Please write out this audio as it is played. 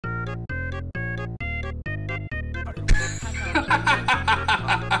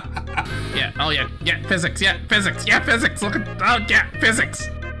Yeah, oh yeah, physics, yeah, physics, look at, oh yeah, physics.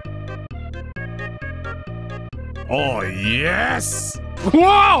 Oh yes!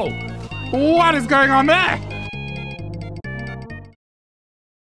 Whoa! What is going on there?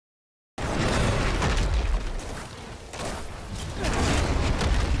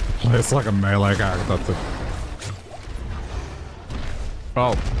 It's like a melee character too.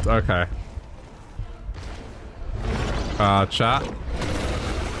 Oh, okay. Chat.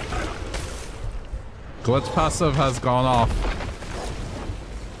 Glitch passive has gone off.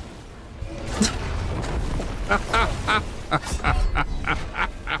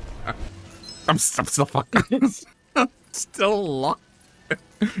 I'm still fucking still locked.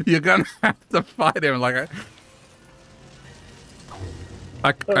 You're gonna have to fight him like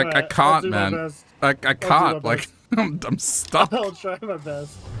I can't, man. I can't. Like I'm stuck. I'll try my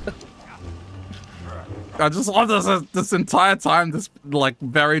best. I just love this entire time. This like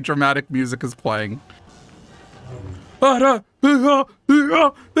very dramatic music is playing. Oh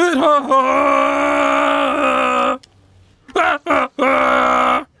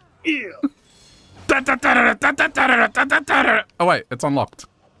wait, it's unlocked.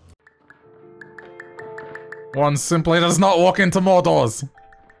 One simply does not walk into more doors.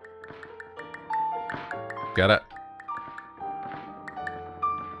 Get it?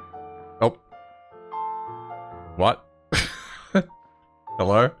 Oh. What?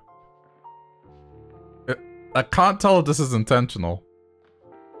 Hello? I can't tell if this is intentional.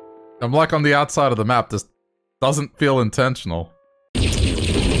 I'm like on the outside of the map. This doesn't feel intentional.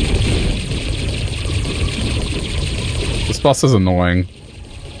 This boss is annoying.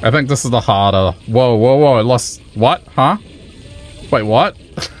 I think this is the harder. Whoa, whoa, whoa, I lost. What? Huh? Wait, what?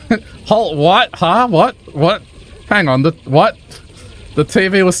 Halt, what? Huh? What? What? Hang on, what? The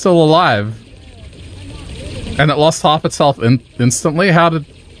TV was still alive. And it lost half itself instantly? How did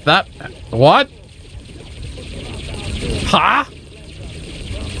that... What? Huh?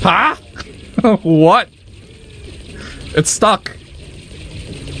 Huh? What? It's stuck.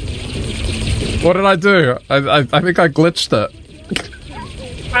 What did I do? I think I glitched it.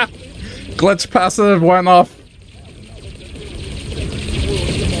 Glitch passive went off.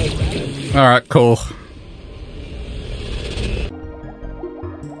 Alright, cool.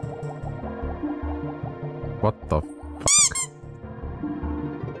 What the fuck?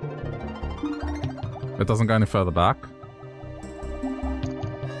 It doesn't go any further back?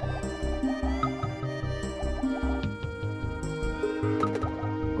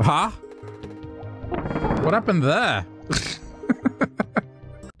 Huh? What happened there?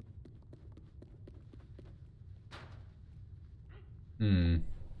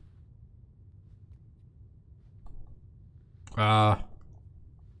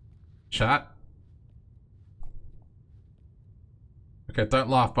 Chat? Okay, don't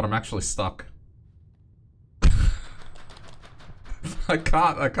laugh, but I'm actually stuck. I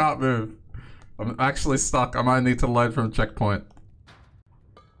can't move. I'm actually stuck. I might need to load from checkpoint.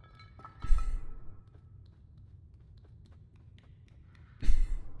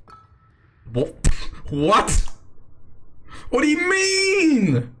 What? What? What do you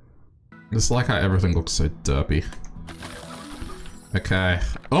mean? It's like how everything looks so derpy. Okay.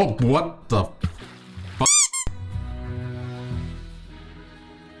 Oh, what the fuck?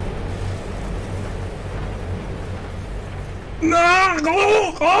 No!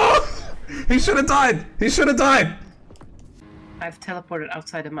 Oh! Oh! He should have died! He should have died! I've teleported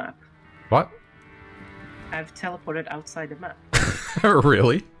outside the map. What? I've teleported outside the map.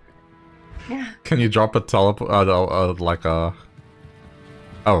 Really? Yeah. Can you drop a teleport? Like a...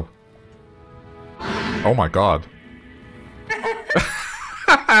 Oh. Oh my god.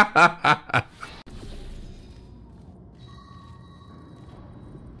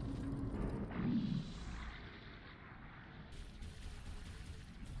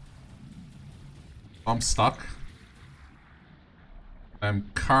 I'm stuck.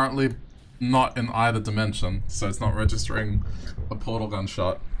 I'm currently not in either dimension, so it's not registering a portal gun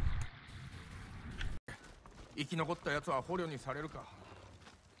shot. 生き残った奴は捕虜にされるか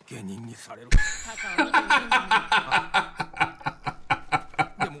下人にされるか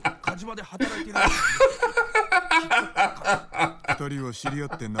でも火事場で働いている二人は知り合っ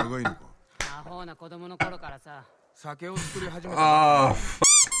て長いのかアホな子供の頃からさ酒を作り始めた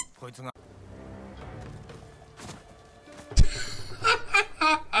こいつが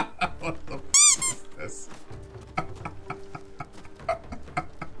What the f is this?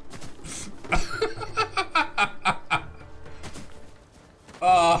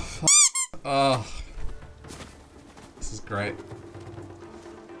 Oh, oh, this is great.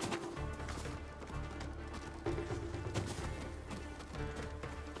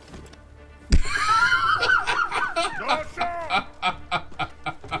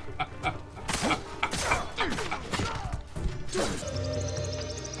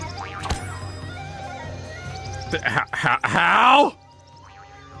 How?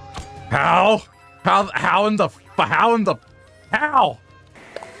 How in the... How?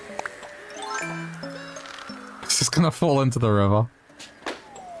 It's just gonna fall into the river.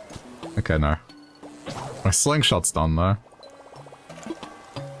 Okay, no. My slingshot's done, though.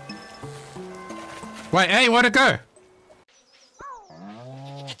 Wait, hey, where'd it go?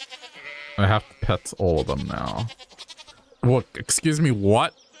 I have to pet all of them now. What? Excuse me,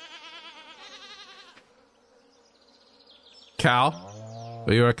 what? Cal?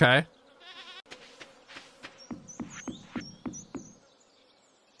 Are you okay?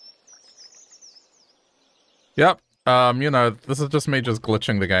 Yep. You know, this is just me just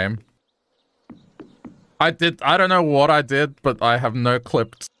glitching the game. I don't know what I did, but I have no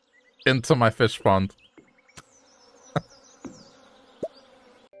clipped into my fish pond.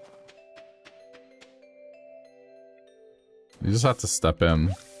 You just have to step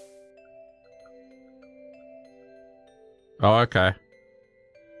in. Oh, okay.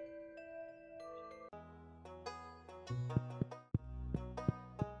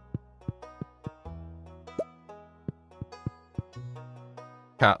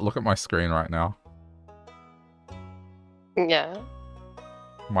 Cat, look at my screen right now. Yeah.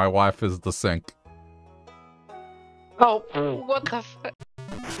 My wife is the sink. Oh, what the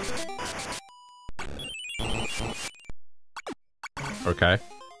Okay.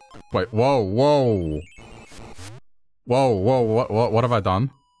 Wait, whoa. What have I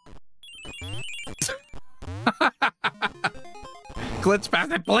done? Glitch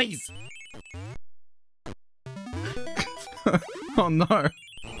past it, please! Oh no.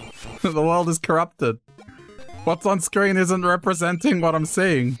 The world is corrupted. What's on screen isn't representing what I'm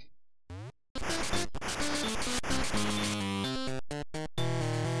seeing.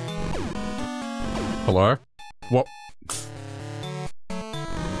 Hello? What?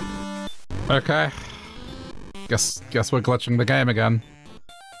 Okay. Guess we're glitching the game again.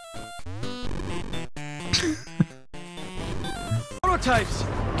 Prototypes!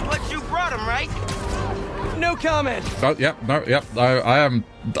 But you brought them, right? No comment! Oh, yep. I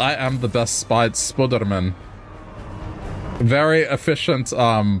am the best Spiderman. Very efficient,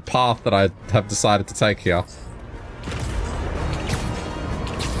 path that I have decided to take here.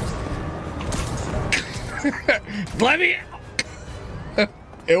 Let me out!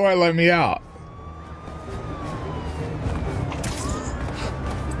 It won't let me out.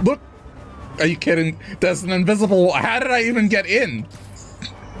 Look! Are you kidding? There's an invisible wall. How did I even get in?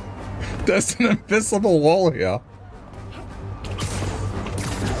 There's an invisible wall here.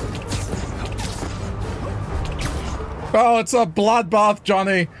 Oh, it's a bloodbath,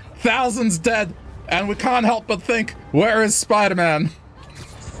 Johnny. Thousands dead, and we can't help but think, where is Spider-Man?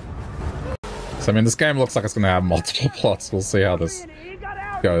 So, I mean, this game looks like it's gonna have multiple plots. We'll see how this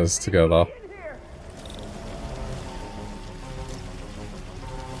goes together.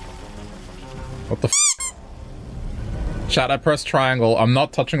 What the f? Chat, I pressed triangle. I'm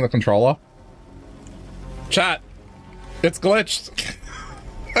not touching the controller. Chat, it's glitched.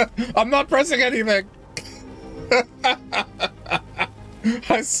 I'm not pressing anything.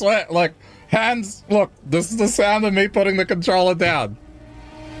 I swear, like, hands, look, this is the sound of me putting the controller down.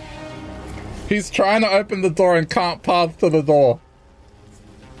 He's trying to open the door and can't path to the door.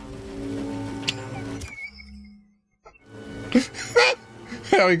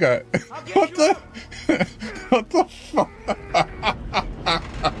 There we go. What the? What the fuck?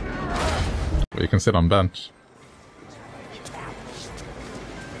 Well, you can sit on bench.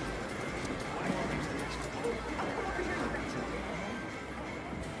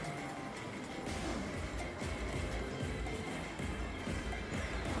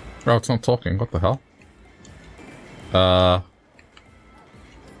 Oh, it's not talking. What the hell?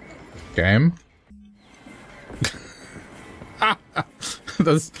 Game?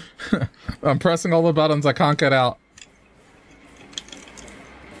 There's I'm pressing all the buttons. I can't get out.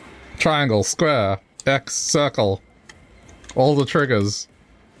 Triangle, square, X, circle. All the triggers.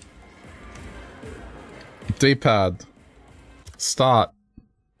 D-pad. Start.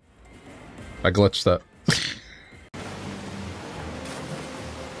 I glitched it.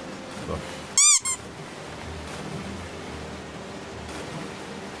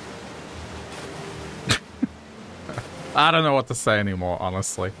 I don't know what to say anymore,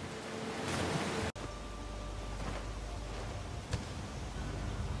 honestly.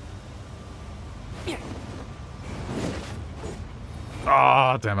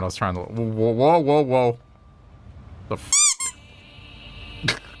 Ah, oh, damn it, I was trying to... Whoa. The f...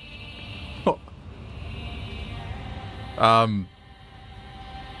 I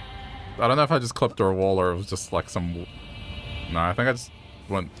don't know if I just clipped through a wall or it was just like some... No, I think I just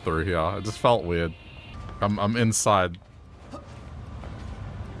went through here. It just felt weird. I'm inside.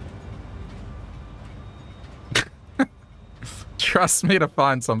 Trust me to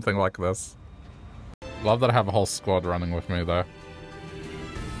find something like this. Love that I have a whole squad running with me, though.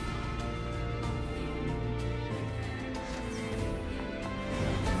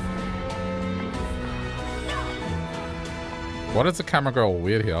 What is the camera girl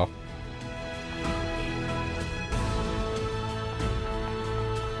weird here?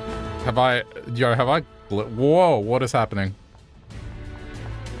 Have I... Yo, have I... Whoa, what is happening?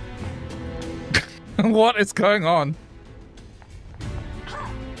 What is going on?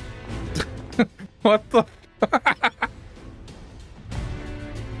 What the...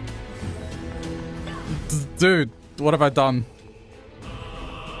 Dude, what have I done?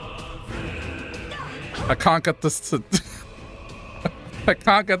 I can't get this to... I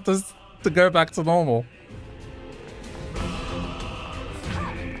can't get this to go back to normal.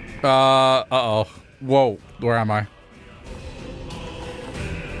 Uh-oh. Whoa, where am I?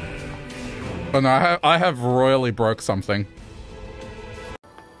 Oh no, I have royally broke something.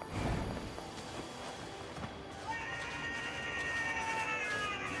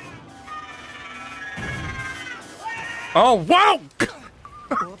 Oh, wow!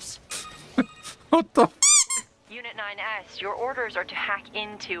 Oops. What the f? Unit 9S, your orders are to hack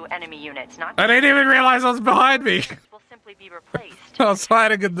into enemy units, not... I didn't even realize I was behind me! ...will simply be replaced. I was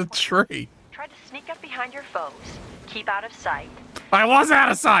hiding in the tree. Try to sneak up behind your foes. Keep out of sight. I was out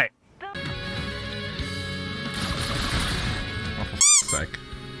of sight! Oh, for f***'s sake.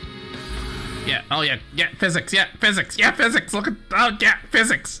 Yeah, oh yeah, physics, look at... Oh yeah,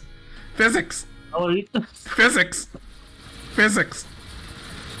 physics! Physics! Oh, Physics! Physics!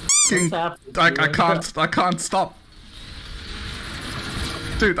 I can't stop.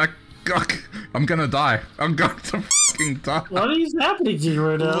 Dude, I'm gonna die. I'm going to fucking die. What is happening to you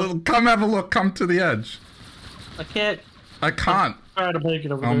right now? Come have a look. Come to the edge. I can't. I can't. I'm trying to make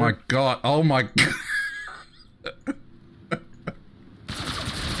it over Oh there. my god. Oh my god.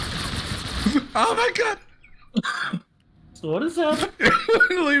 Oh my god. So what is happening?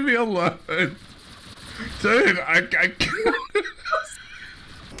 Leave me alone. Dude, I can't.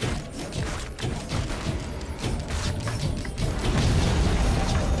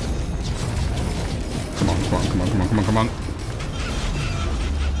 Come on.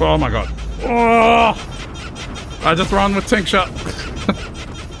 Oh my god. Oh! I just ran with Tink Shot.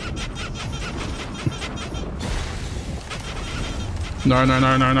 No.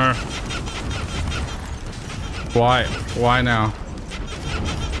 Why? Why now?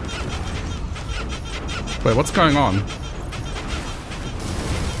 Wait, what's going on?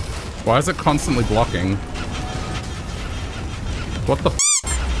 Why is it constantly blocking? What the f?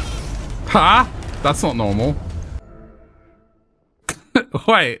 Huh? That's not normal.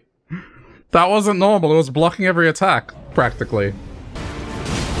 Wait. That wasn't normal. It was blocking every attack, practically.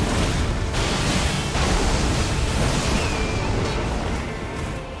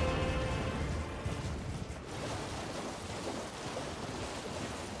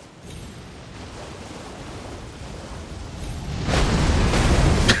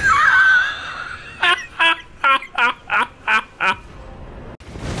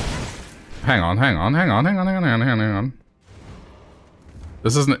 Hang on.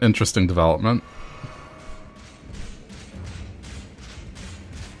 This is an interesting development.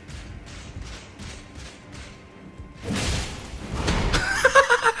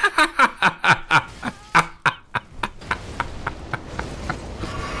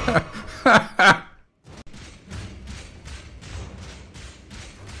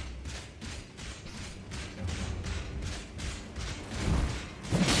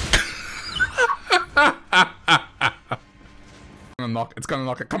 It's gonna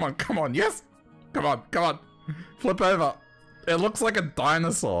knock it. Come on, yes! Come on. Flip over. It looks like a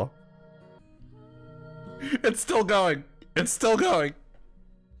dinosaur. It's still going. No!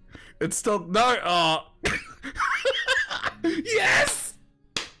 Oh! Yes!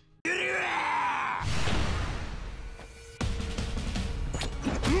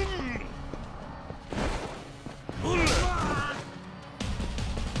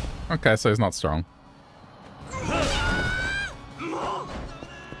 Okay, so he's not strong.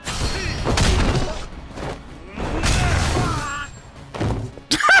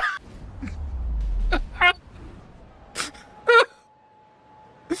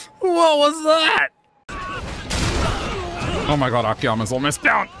 What was that? Oh my god, Akiyama's almost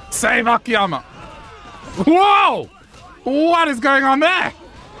down. Save Akiyama. Whoa! What is going on there?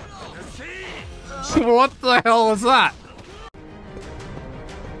 What the hell was that?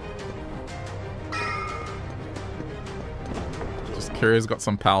 Just Kiryu's got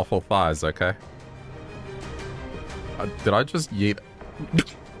some powerful thighs, okay? Did I just yeet?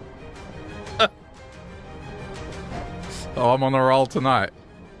 Oh, I'm on a roll tonight.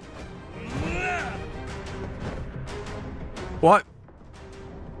 What?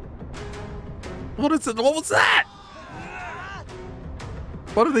 What is it? What was that?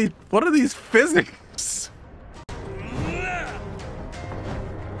 What are these physics?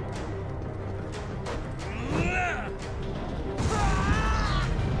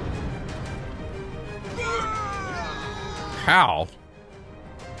 How?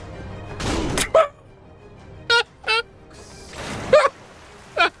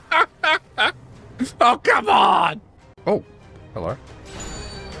 Oh, come on! Oh, hello.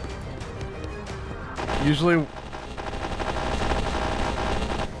 Usually...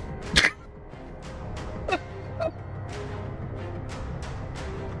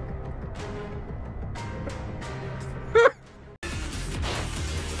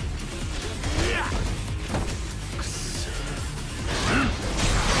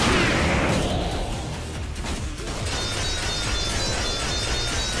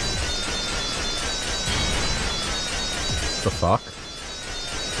 The fuck?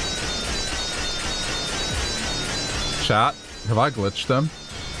 Chat, have I glitched them?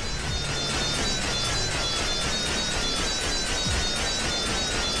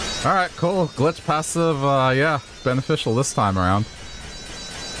 Alright, cool. Glitch passive, yeah, beneficial this time around.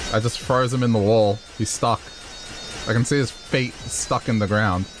 I just froze him in the wall. He's stuck. I can see his feet stuck in the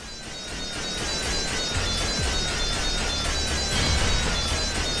ground.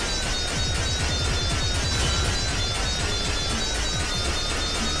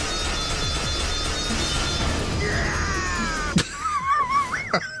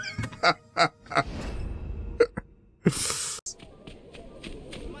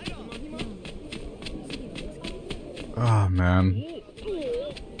 Oh, man.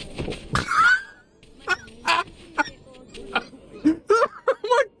 Oh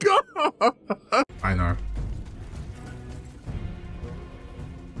my god! I know.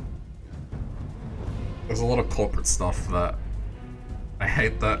 There's a lot of corporate stuff that I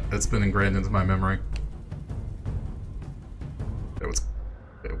hate that it's been ingrained into my memory. It was...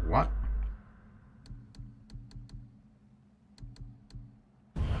 what?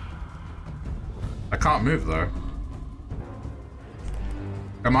 I can't move though.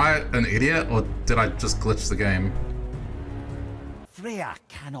 Am I an idiot, or did I just glitch the game? Freya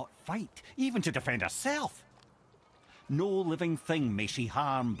cannot fight, even to defend herself. No living thing may she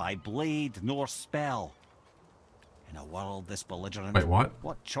harm by blade nor spell. In a world this belligerent... Wait, what?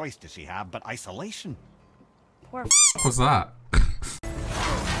 What choice does she have but isolation? What was that?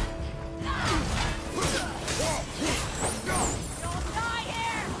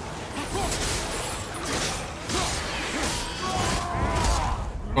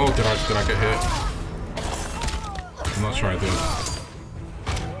 Oh, did I get hit? I'm not sure I did.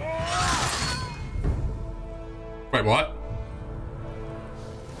 Wait, what?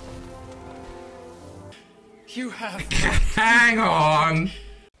 You have... Hang on!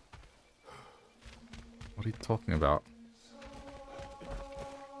 What are you talking about?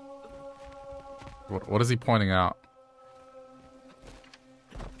 What is he pointing out?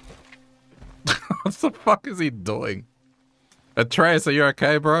 What the fuck is he doing? Atreus, are you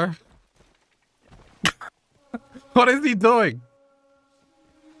okay, bro? What is he doing?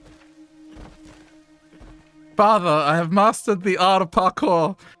 Father, I have mastered the art of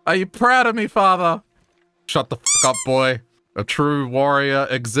parkour. Are you proud of me, father? Shut the fuck up, boy. A true warrior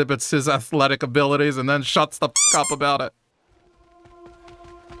exhibits his athletic abilities and then shuts the fuck up about it.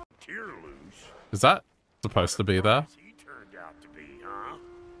 Is that supposed to be there?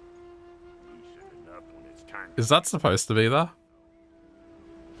 Is that supposed to be there?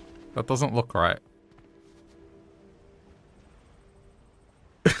 That doesn't look right.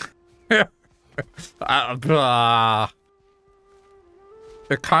 It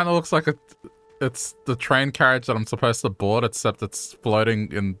kind of looks like it's the train carriage that I'm supposed to board, except it's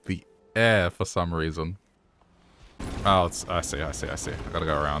floating in the air for some reason. Oh, I see. I gotta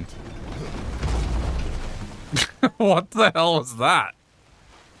go around. What the hell was that?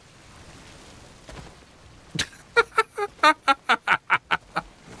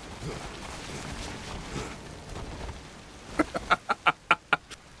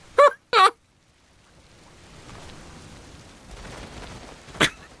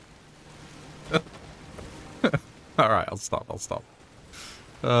 Alright, I'll stop.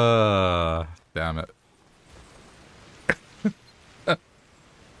 Damn it.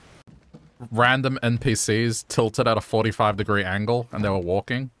 Random NPCs tilted at a 45-degree angle and they were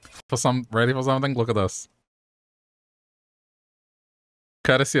walking. Ready for something? Look at this.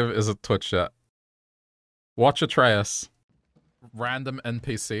 Courtesy of Is It Twitch chat. Watch Atreus. Random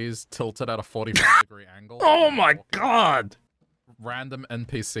NPCs tilted at a 45-degree angle. Oh my god! Random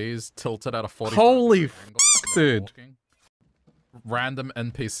NPCs tilted at a 45-degree Holy angle. dude. Walking. Random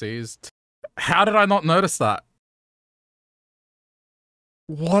NPCs. How did I not notice that?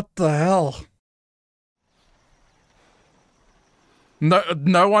 What the hell?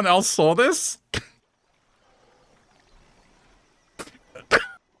 No one else saw this?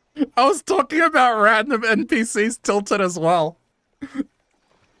 I was talking about random NPCs tilted as well.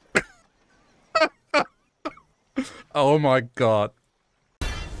 Oh my god.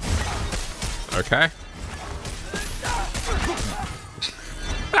 Okay.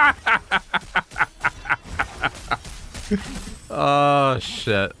 Oh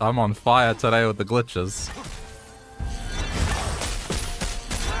shit, I'm on fire today with the glitches.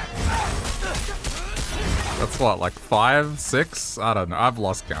 That's what, like 5, 6? I don't know, I've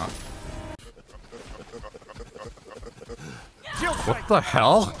lost count. What the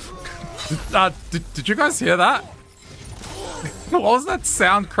hell? Did you guys hear that? What was that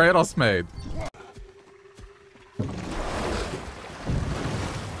sound Kratos made?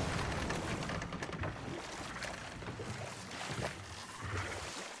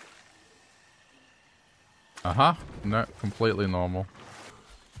 Uh-huh. No, completely normal.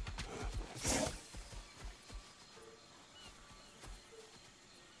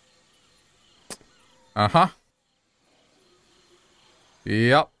 Uh-huh.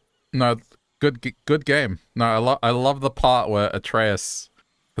 Yep. No, good game. No, I love the part where Atreus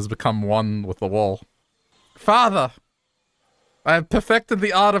has become one with the wall. Father! I have perfected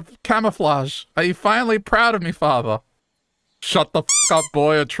the art of camouflage. Are you finally proud of me, Father? Shut the fuck up,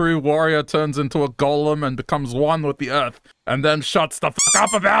 boy. A true warrior turns into a golem and becomes one with the earth, and then shuts the fuck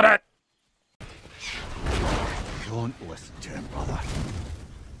up about it! Don't listen to him, brother.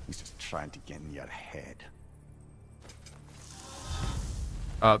 He's just trying to get in your head.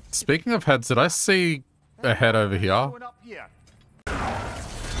 Speaking of heads, did I see a head over here? Going up here.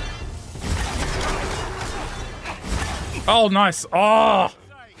 Oh, nice! Oh!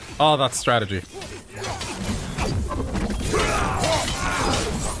 Oh, that's strategy.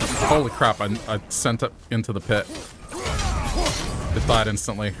 Holy crap, I sent it into the pit. It died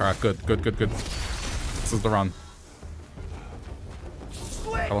instantly. Alright, good. This is the run.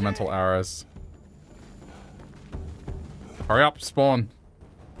 Elemental arrows. Hurry up, spawn.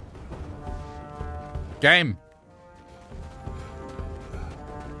 Game.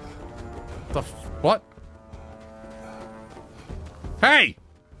 What? Hey!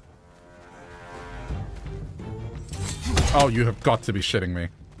 Oh, you have got to be shitting me.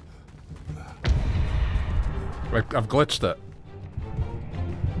 I've glitched it.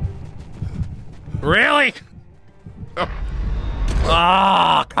 Really?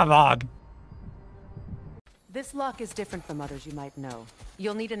 Ah, come on. This lock is different from others you might know.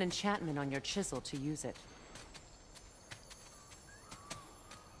 You'll need an enchantment on your chisel to use it.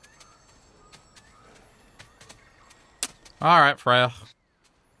 Alright, Freya.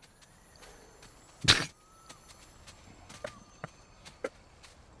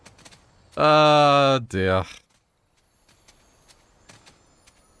 Dear.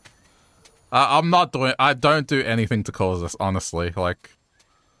 I don't do anything to cause this, honestly. Like,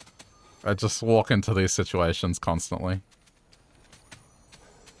 I just walk into these situations constantly.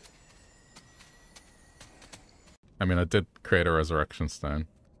 I mean, I did create a resurrection stone.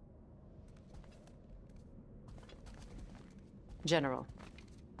 General.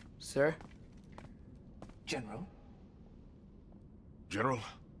 Sir? General? General?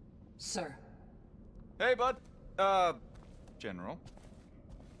 Sir. Hey, bud. General?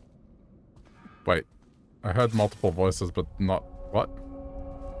 Wait. I heard multiple voices, but not... What?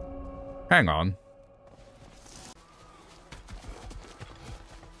 Hang on.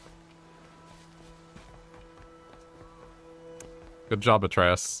 Good job,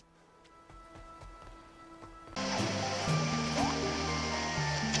 Atreus.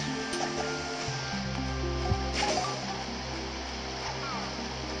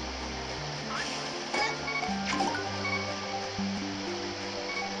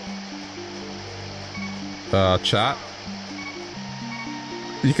 Chat.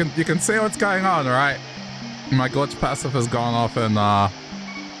 You can see what's going on, right? My glitch passive has gone off and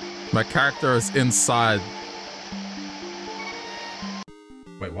my character is inside.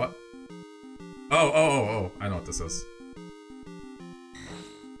 Wait, what? Oh, I know what this is.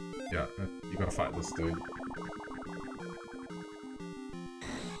 Yeah, you gotta fight this dude.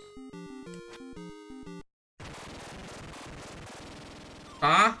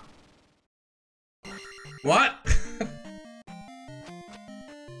 Huh? What?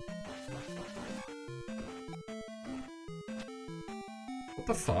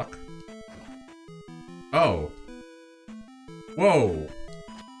 the fuck? Oh. Whoa.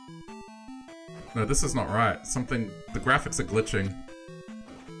 No, this is not right. Something... The graphics are glitching.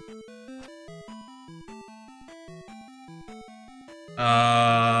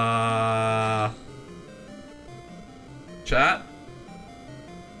 Chat?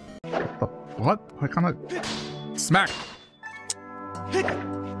 What? Why can't I... Smack!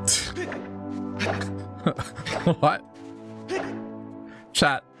 What?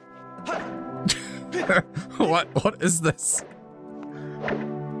 Chat. What is this?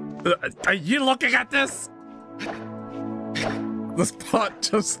 Are you looking at this? This pot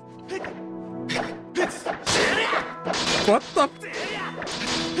just... What the...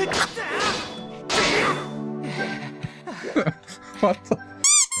 What the...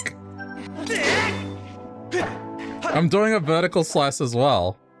 I'm doing a vertical slice as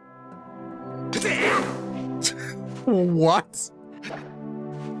well. What?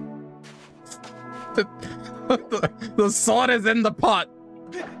 The sword is in the pot.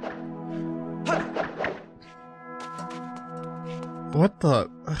 What the...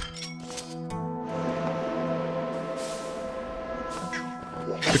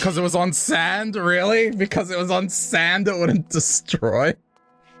 Because it was on sand? Really? Because it was on sand it wouldn't destroy?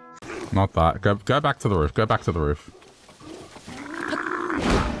 Not that. Go back to the roof. Go back to the roof.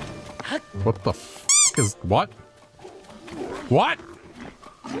 What the f*** is... What? What?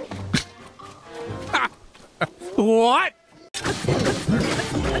 What?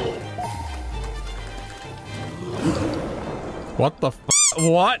 What the f***?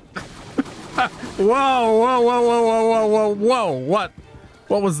 What? Whoa, whoa, whoa, whoa, whoa, whoa, whoa, whoa, what?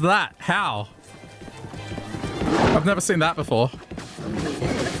 What was that? How? I've never seen that before.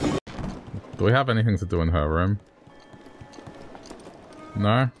 Do we have anything to do in her room?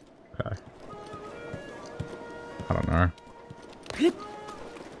 No? Okay. I don't know.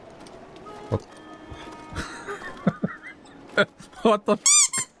 What? What the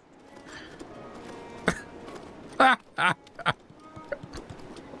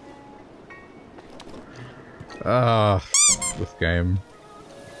f? This game.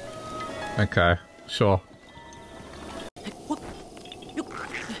 Okay, sure.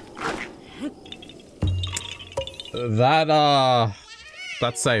 That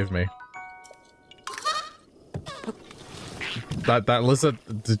saved me. That lizard,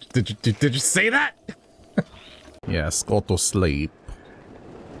 did you see that? Yes, go to sleep.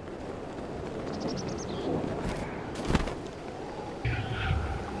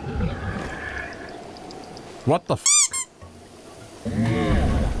 What the f?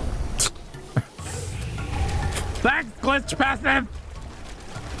 Thanks, glitch passive!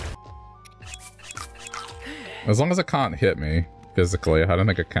 As long as it can't hit me physically, I don't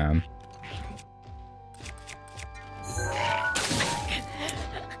think it can.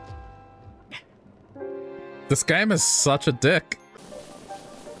 This game is such a dick.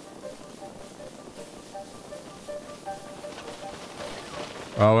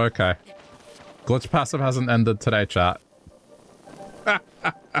 Oh, okay. Glitch passive hasn't ended today, chat.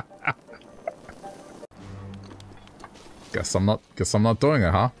 Guess I'm not doing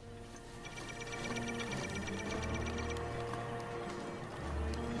it, huh?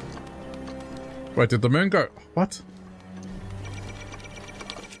 Wait, did the moon go? What?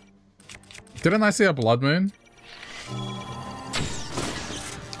 Didn't I see a blood moon?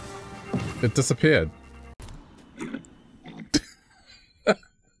 It disappeared.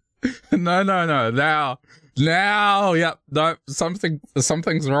 No. Now, yep. No,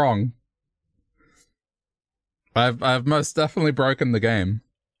 something's wrong. I've most definitely broken the game.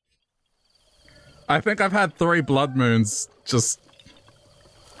 I think I've had 3 blood moons just...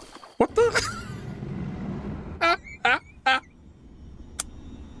 What the...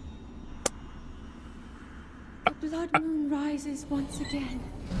 The blood moon rises once again.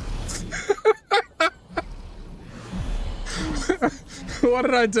 What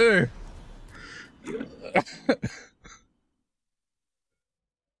did I do?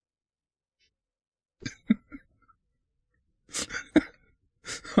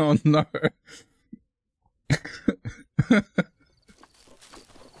 Oh no.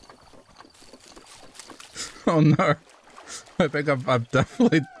 Oh no. I think I've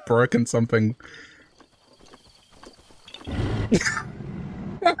definitely broken something.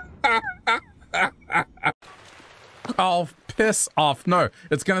 Oh, piss off. No,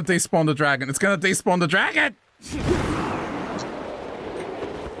 it's gonna despawn the dragon. It's gonna despawn the dragon!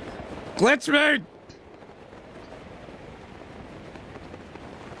 Glitch moon!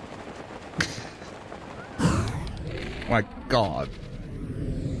 My god.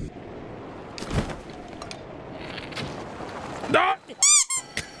 No!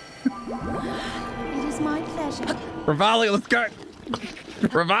 It is my pleasure. Rivali, let's go!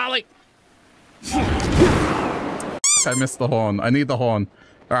 Rivali! I missed the horn. I need the horn.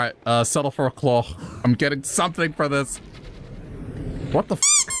 Alright, settle for a claw. I'm getting something for this. What the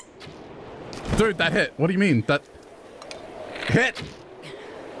f? Dude, that hit. What do you mean? That hit?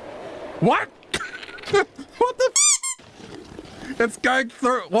 What? What the f? It's going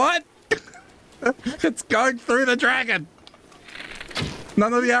through. What? It's going through the dragon.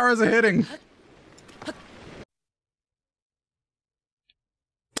 None of the arrows are hitting.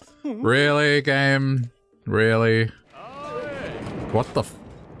 Really, game? Really? What the f?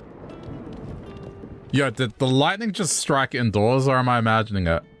 Yo, did the lightning just strike indoors, or am I imagining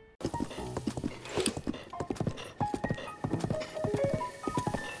it?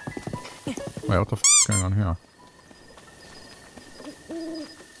 Wait, what the f is going on here?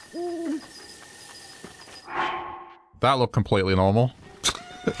 That looked completely normal.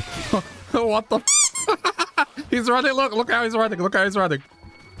 What the f? He's running, look how he's running, look how he's running.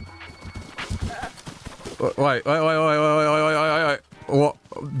 Wait. What?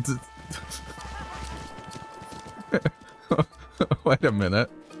 Wait a minute.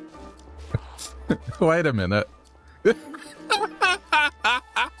 Wait a minute.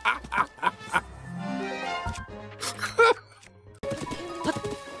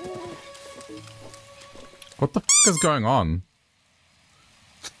 What the f is going on?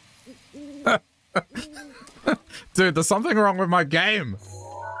 Dude, there's something wrong with my game.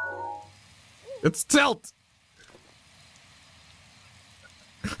 It's tilt.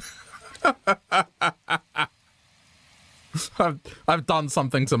 I've done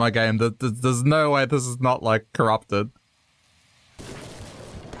something to my game. There's no way this is not like corrupted.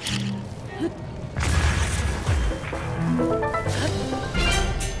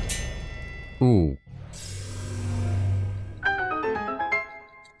 Ooh.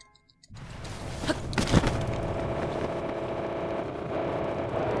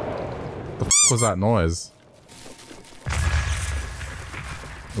 The f was that noise?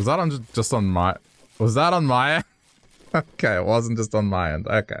 Was that on just on my? Was that on my end? Okay, it wasn't just on my end.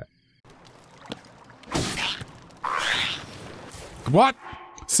 Okay. What?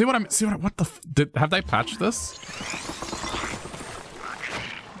 What the f have they patched this?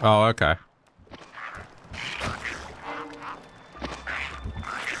 Oh, okay.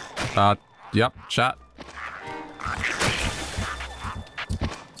 Yep, chat.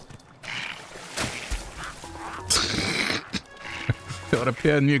 It would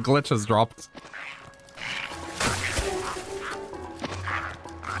appear new glitch has dropped.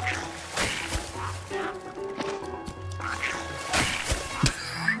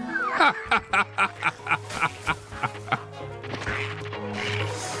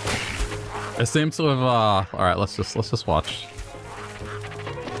 It seems to have alright, let's just watch.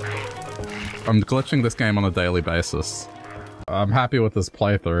 I'm glitching this game on a daily basis. I'm happy with this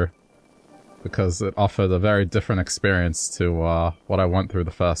playthrough because it offered a very different experience to what I went through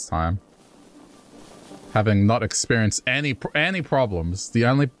the first time. Having not experienced any problems.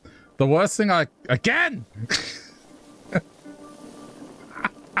 The worst thing again!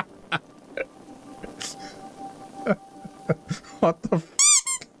 What the f?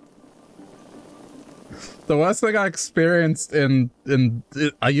 The worst thing I experienced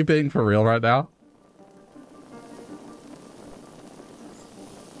are you being for real right now?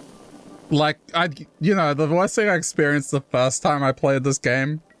 Like, the worst thing I experienced the first time I played this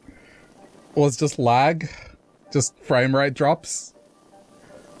game was just lag. Just frame rate drops.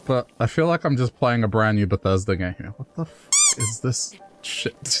 But I feel like I'm just playing a brand new Bethesda game here. What the f is this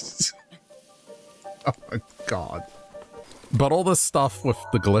shit? Oh my god. But all this stuff with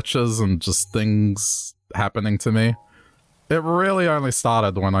the glitches and just things happening to me, it really only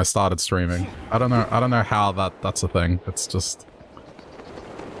started when I started streaming. I don't know how that's a thing. It's just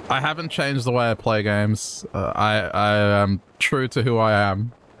I haven't changed the way I play games. I am true to who I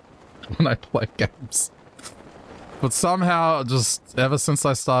am when I play games. But somehow, just ever since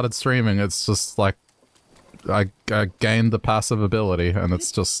I started streaming, it's just like I gained the passive ability, and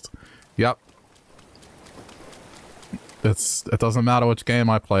it's just, yep. It doesn't matter which game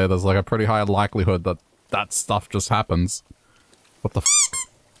I play, there's like a pretty high likelihood that that stuff just happens. What the f?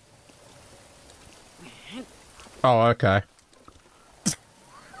 Oh, okay.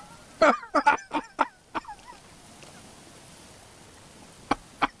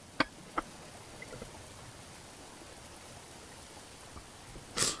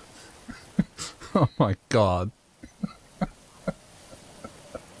 Oh my god.